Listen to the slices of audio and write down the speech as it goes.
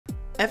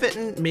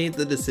Everton made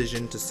the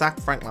decision to sack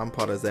Frank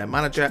Lampard as their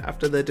manager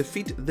after their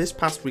defeat this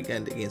past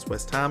weekend against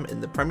West Ham in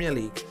the Premier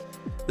League.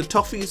 The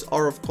Toffees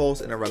are of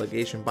course in a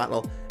relegation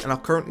battle and are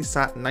currently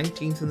sat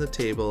 19th in the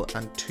table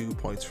and 2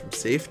 points from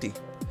safety.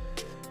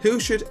 Who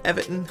should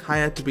Everton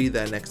hire to be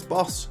their next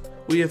boss?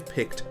 We have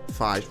picked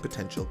 5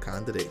 potential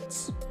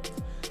candidates.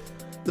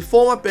 The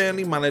former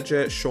Burnley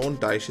manager Sean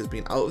Dyche has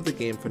been out of the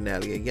game for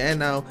nearly a year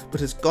now,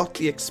 but has got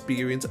the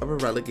experience of a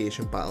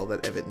relegation battle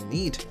that Everton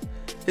need.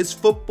 His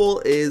football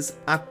is,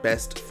 at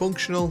best,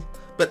 functional,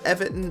 but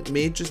Everton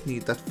may just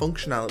need that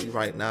functionality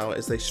right now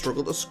as they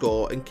struggle to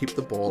score and keep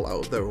the ball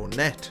out of their own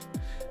net.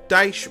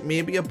 Dyche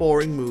may be a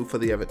boring move for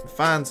the Everton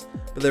fans,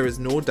 but there is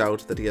no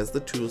doubt that he has the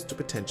tools to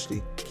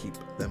potentially keep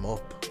them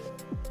up.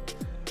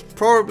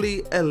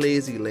 Probably a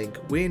lazy link,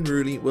 Wayne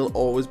Rooney will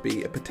always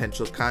be a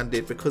potential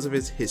candidate because of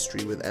his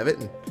history with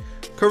Everton.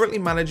 Currently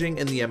managing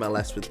in the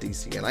MLS with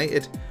DC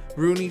United,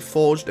 Rooney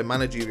forged a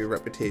managerial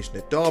reputation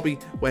at Derby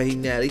where he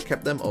nearly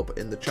kept them up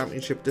in the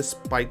Championship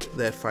despite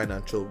their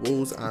financial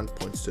woes and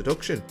points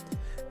deduction.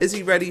 Is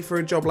he ready for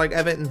a job like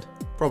Everton?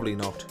 Probably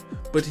not,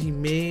 but he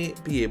may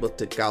be able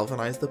to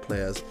galvanise the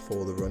players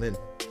for the run-in.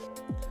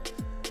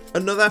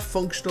 Another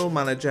functional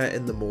manager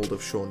in the mould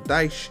of Sean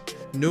Dyche,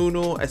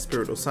 Nuno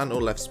Espirito Santo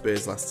left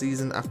Spurs last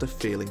season after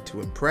failing to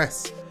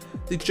impress.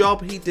 The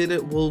job he did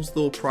at Wolves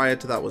though prior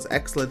to that was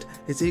excellent,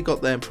 as he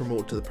got them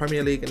promoted to the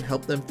Premier League and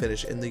helped them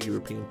finish in the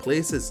European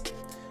places.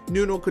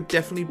 Nuno could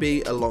definitely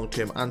be a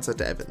long-term answer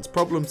to Everton's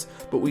problems,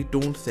 but we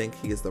don't think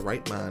he is the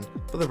right man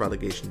for the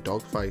relegation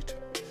dogfight.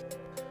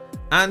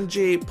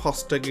 Ange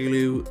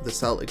Postecoglou, the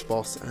Celtic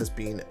boss, has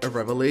been a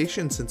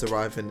revelation since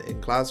arriving in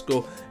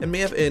Glasgow and may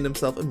have earned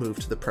himself a move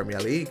to the Premier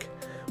League.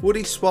 Would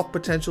he swap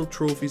potential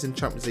trophies in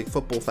Champions League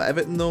football for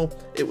Everton though?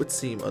 It would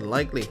seem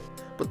unlikely,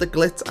 but the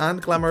glitz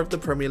and glamour of the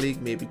Premier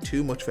League may be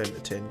too much for him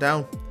to turn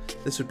down.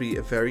 This would be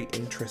a very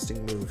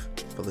interesting move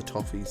for the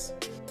Toffees.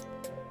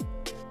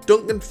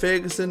 Duncan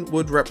Ferguson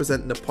would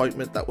represent an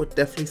appointment that would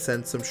definitely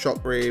send some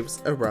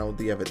shockwaves around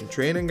the Everton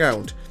training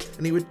ground,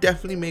 and he would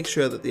definitely make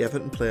sure that the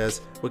Everton players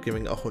were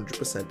giving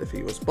 100% if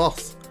he was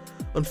boss.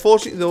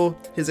 Unfortunately though,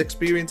 his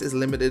experience is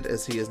limited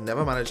as he has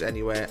never managed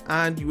anywhere,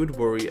 and you would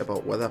worry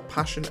about whether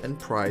passion and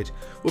pride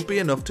would be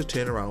enough to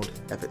turn around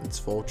Everton's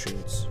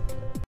fortunes.